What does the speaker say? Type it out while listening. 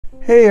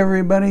Hey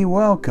everybody,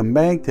 welcome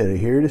back to the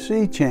Here to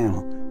See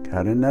channel.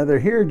 Got another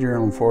Hear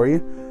Journal for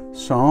you.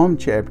 Psalm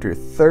chapter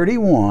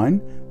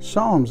 31.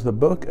 Psalms, the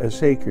book of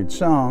sacred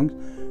songs.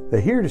 The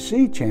Here to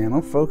See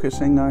channel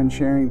focusing on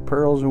sharing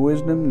pearls of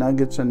wisdom,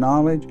 nuggets of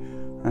knowledge,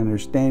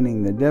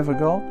 understanding the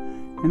difficult,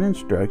 and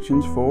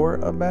instructions for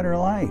a better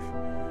life.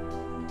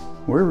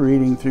 We're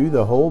reading through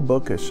the whole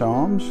book of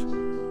Psalms,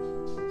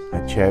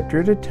 a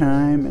chapter at a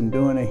time, and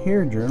doing a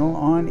Hear Journal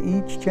on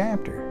each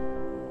chapter.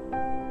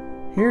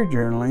 Hear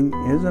journaling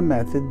is a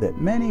method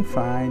that many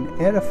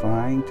find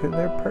edifying to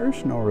their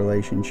personal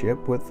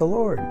relationship with the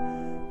Lord.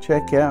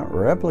 Check out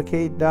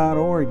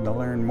replicate.org to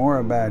learn more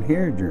about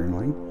hear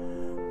journaling.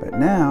 But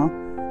now,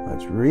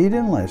 let's read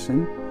and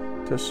listen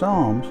to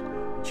Psalms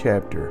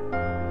chapter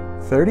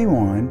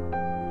 31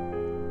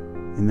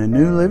 in the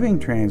New Living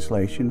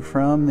Translation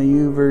from the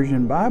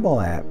YouVersion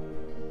Bible app.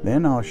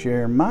 Then I'll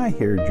share my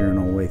Hear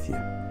Journal with you.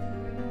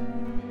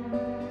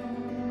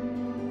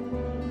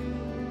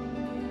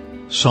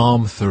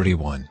 Psalm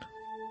 31.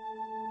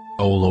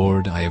 O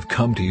Lord, I have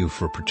come to you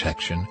for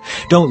protection.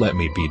 Don't let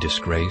me be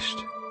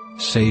disgraced.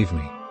 Save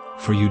me,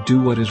 for you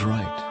do what is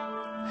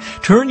right.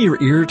 Turn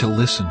your ear to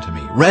listen to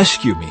me.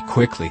 Rescue me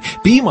quickly.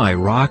 Be my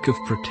rock of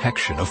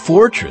protection, a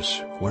fortress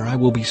where I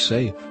will be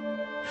safe.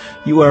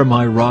 You are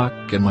my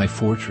rock and my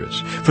fortress.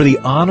 For the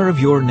honor of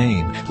your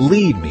name,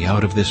 lead me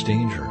out of this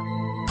danger.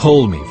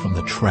 Pull me from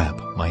the trap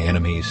my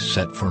enemies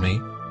set for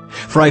me.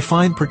 For I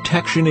find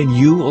protection in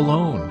you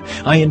alone.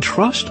 I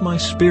entrust my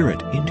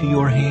spirit into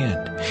your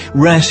hand.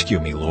 Rescue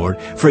me, Lord,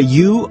 for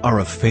you are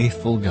a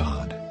faithful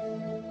God.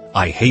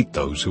 I hate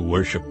those who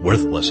worship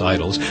worthless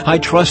idols. I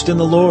trust in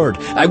the Lord.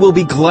 I will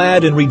be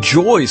glad and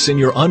rejoice in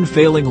your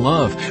unfailing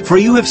love. For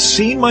you have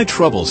seen my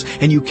troubles,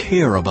 and you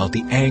care about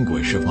the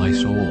anguish of my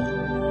soul.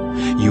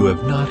 You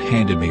have not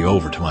handed me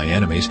over to my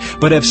enemies,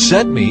 but have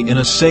set me in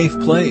a safe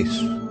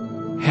place.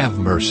 Have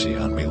mercy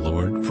on me,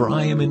 Lord, for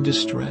I am in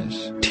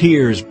distress.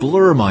 Tears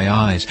blur my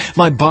eyes.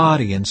 My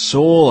body and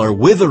soul are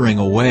withering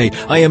away.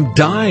 I am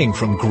dying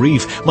from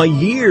grief. My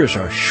years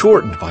are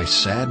shortened by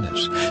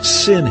sadness.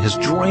 Sin has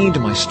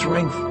drained my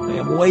strength. I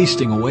am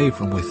wasting away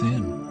from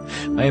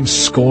within. I am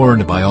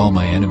scorned by all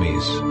my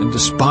enemies and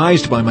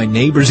despised by my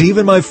neighbors.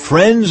 Even my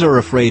friends are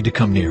afraid to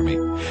come near me.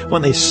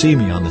 When they see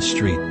me on the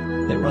street,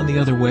 they run the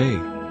other way.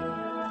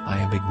 I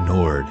am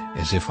ignored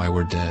as if I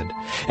were dead,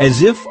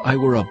 as if I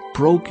were a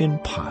broken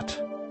pot.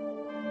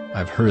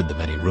 I've heard the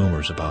many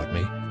rumors about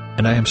me,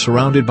 and I am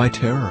surrounded by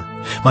terror.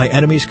 My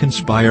enemies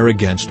conspire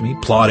against me,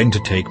 plotting to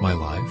take my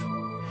life.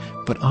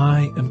 But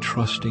I am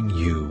trusting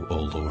you, O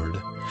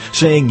Lord,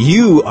 saying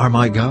you are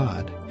my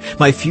God.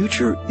 My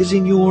future is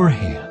in your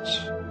hands.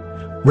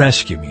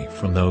 Rescue me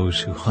from those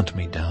who hunt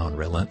me down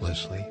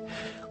relentlessly.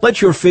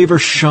 Let your favor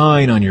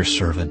shine on your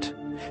servant.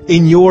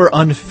 In your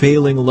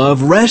unfailing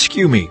love,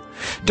 rescue me.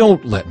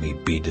 Don't let me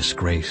be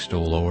disgraced,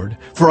 O Lord,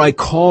 for I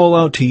call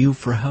out to you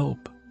for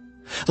help.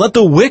 Let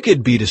the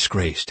wicked be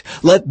disgraced.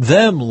 Let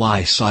them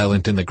lie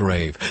silent in the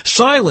grave.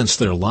 Silence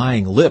their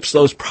lying lips,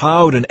 those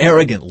proud and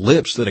arrogant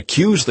lips that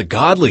accuse the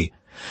godly.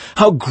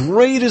 How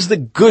great is the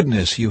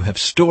goodness you have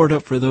stored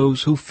up for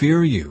those who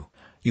fear you.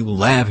 You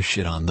lavish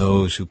it on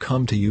those who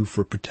come to you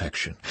for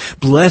protection,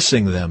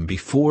 blessing them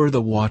before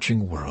the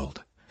watching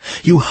world.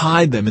 You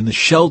hide them in the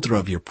shelter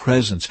of your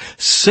presence,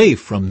 safe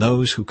from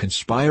those who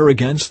conspire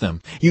against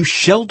them. You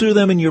shelter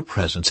them in your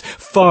presence,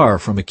 far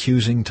from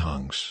accusing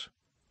tongues.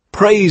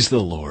 Praise the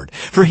Lord,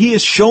 for he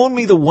has shown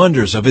me the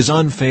wonders of his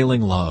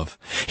unfailing love.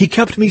 He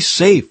kept me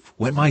safe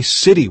when my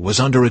city was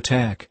under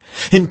attack.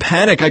 In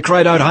panic I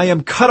cried out, I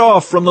am cut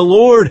off from the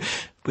Lord.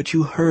 But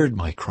you heard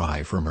my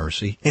cry for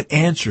mercy and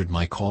answered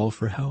my call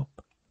for help.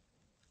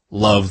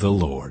 Love the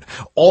Lord,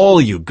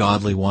 all you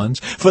godly ones,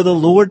 for the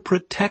Lord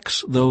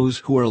protects those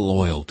who are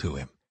loyal to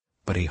him,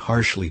 but he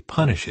harshly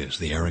punishes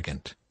the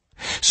arrogant.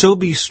 So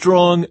be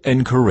strong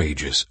and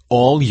courageous,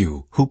 all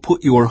you who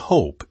put your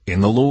hope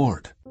in the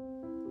Lord.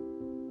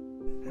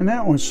 And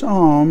that was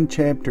Psalm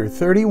chapter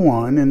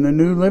 31 in the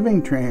New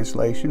Living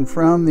Translation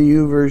from the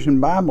YouVersion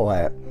Bible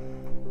app.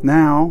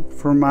 Now,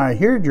 for my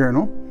Hear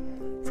Journal,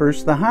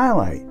 first the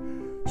highlight.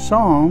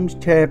 Psalms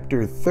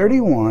chapter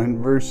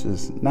 31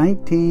 verses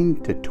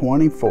 19 to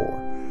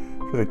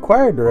 24. For the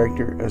choir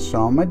director, a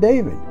psalm of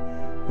David.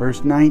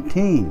 Verse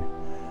 19.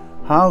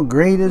 How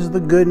great is the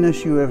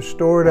goodness you have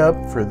stored up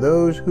for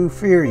those who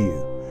fear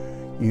you.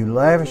 You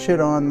lavish it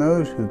on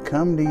those who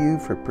come to you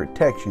for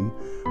protection,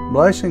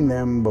 blessing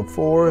them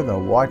before the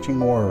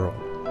watching world.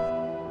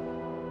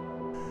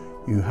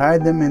 You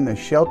hide them in the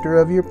shelter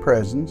of your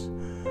presence,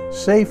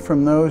 safe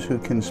from those who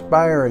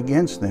conspire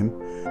against them.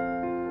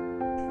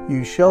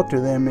 You shelter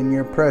them in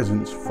your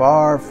presence,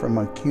 far from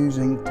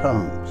accusing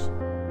tongues.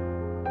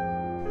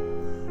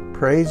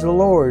 Praise the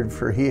Lord,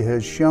 for he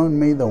has shown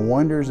me the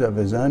wonders of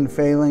his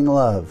unfailing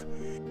love.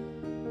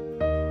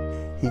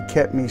 He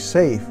kept me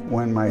safe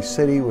when my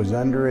city was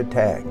under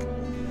attack.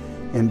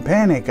 In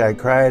panic I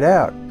cried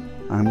out,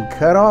 I'm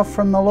cut off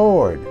from the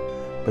Lord.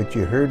 But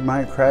you heard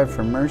my cry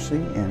for mercy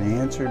and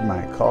answered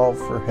my call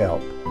for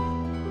help.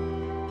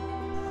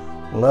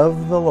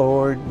 Love the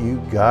Lord,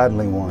 you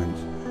godly ones,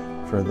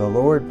 for the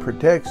Lord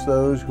protects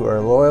those who are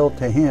loyal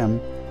to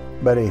him,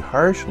 but he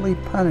harshly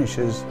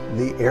punishes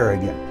the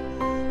arrogant.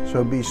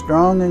 So be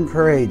strong and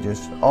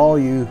courageous, all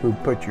you who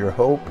put your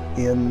hope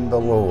in the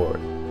Lord.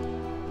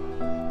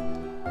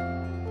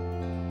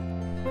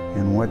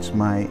 And what's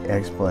my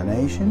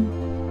explanation?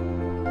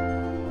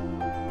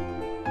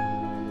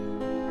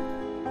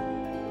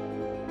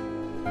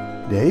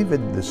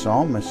 David the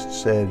psalmist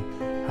said,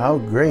 "How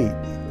great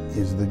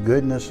is the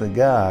goodness of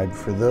God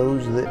for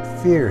those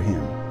that fear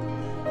him."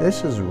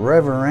 This is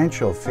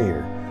reverential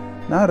fear,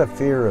 not a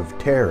fear of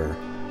terror.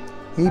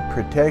 He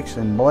protects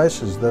and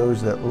blesses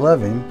those that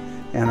love him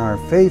and are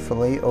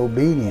faithfully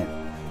obedient.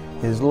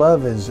 His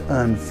love is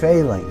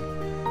unfailing.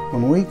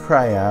 When we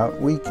cry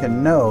out, we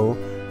can know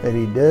that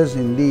he does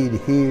indeed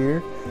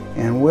hear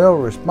and will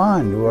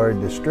respond to our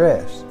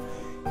distress.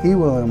 He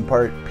will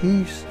impart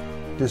peace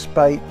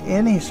despite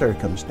any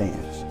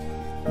circumstance.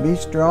 Be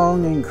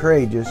strong and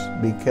courageous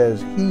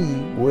because he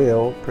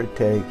will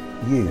protect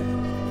you.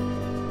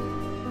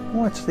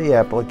 What's the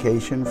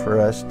application for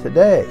us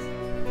today?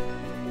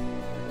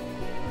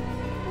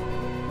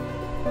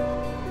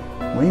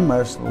 We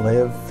must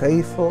live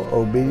faithful,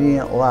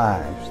 obedient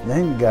lives.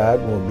 Then God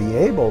will be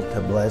able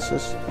to bless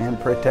us and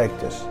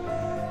protect us.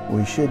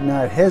 We should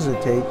not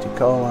hesitate to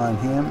call on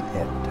him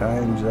at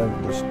times of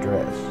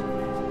distress.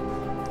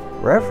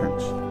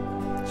 Reference: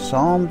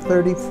 Psalm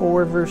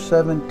 34, verse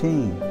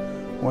 17.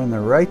 When the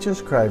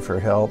righteous cry for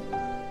help,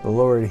 the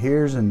Lord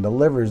hears and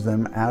delivers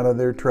them out of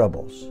their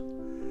troubles.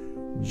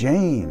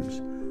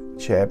 James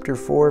chapter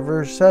 4,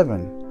 verse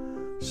 7.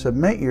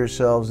 Submit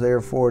yourselves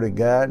therefore to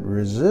God,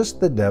 resist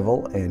the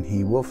devil, and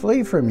he will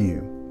flee from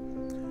you.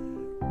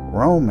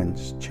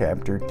 Romans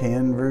chapter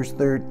 10, verse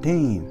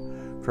 13.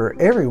 For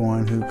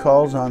everyone who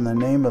calls on the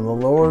name of the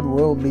Lord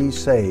will be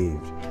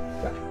saved.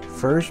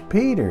 1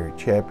 Peter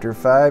chapter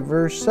 5,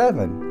 verse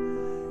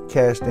 7.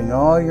 Casting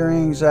all your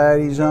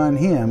anxieties on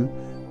him,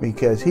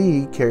 because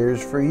he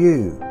cares for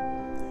you.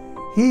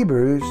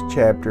 Hebrews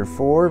chapter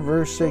 4,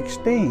 verse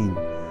 16.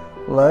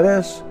 Let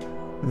us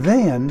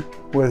then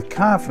with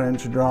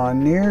confidence draw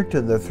near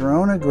to the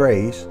throne of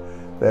grace,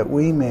 that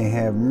we may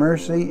have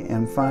mercy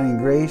and find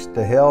grace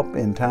to help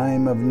in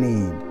time of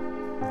need.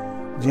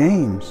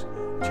 James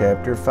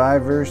chapter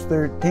 5, verse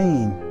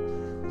 13.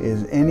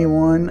 Is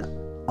anyone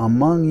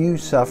among you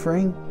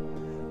suffering?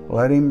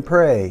 Let him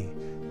pray.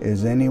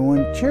 Is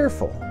anyone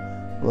cheerful?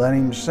 Let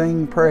him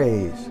sing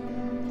praise.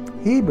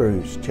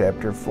 Hebrews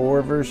chapter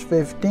 4, verse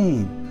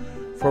 15.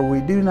 For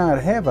we do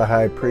not have a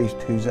high priest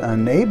who's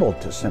unable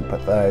to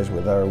sympathize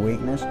with our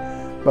weakness,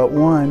 but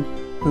one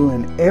who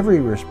in every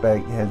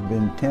respect has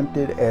been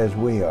tempted as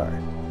we are,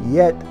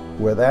 yet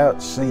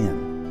without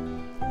sin.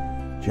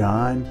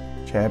 John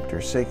chapter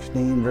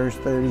 16, verse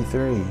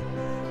 33.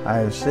 I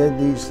have said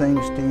these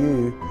things to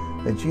you,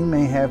 that you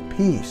may have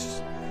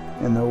peace.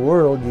 In the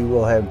world you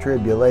will have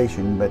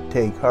tribulation, but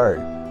take heart.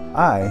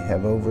 I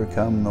have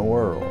overcome the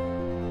world.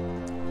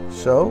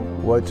 So,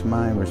 what's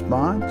my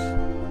response?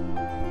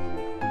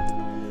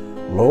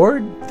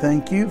 Lord,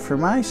 thank you for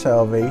my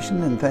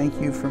salvation, and thank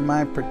you for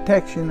my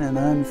protection and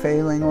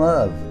unfailing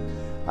love.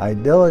 I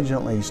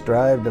diligently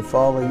strive to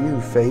follow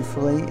you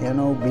faithfully and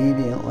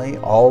obediently,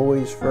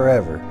 always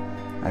forever.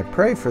 I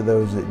pray for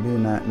those that do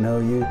not know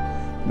you.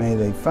 May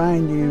they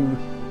find you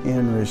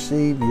and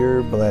receive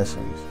your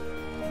blessings.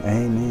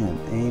 Amen.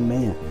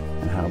 Amen.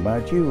 And how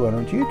about you? Why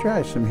don't you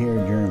try some here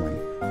journaling?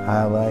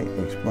 Highlight,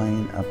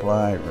 explain,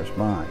 apply,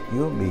 respond.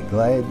 You'll be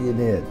glad you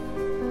did.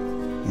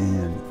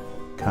 And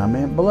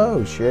comment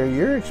below. Share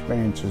your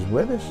experiences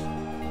with us.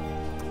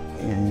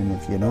 And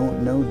if you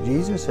don't know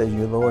Jesus as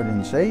your Lord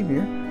and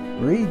Savior,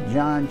 read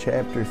John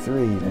chapter 3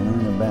 to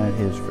learn about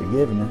his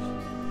forgiveness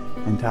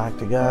and talk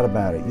to God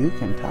about it. You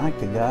can talk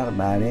to God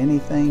about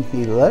anything.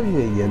 He loves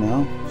you, you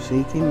know.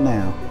 Seek him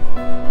now.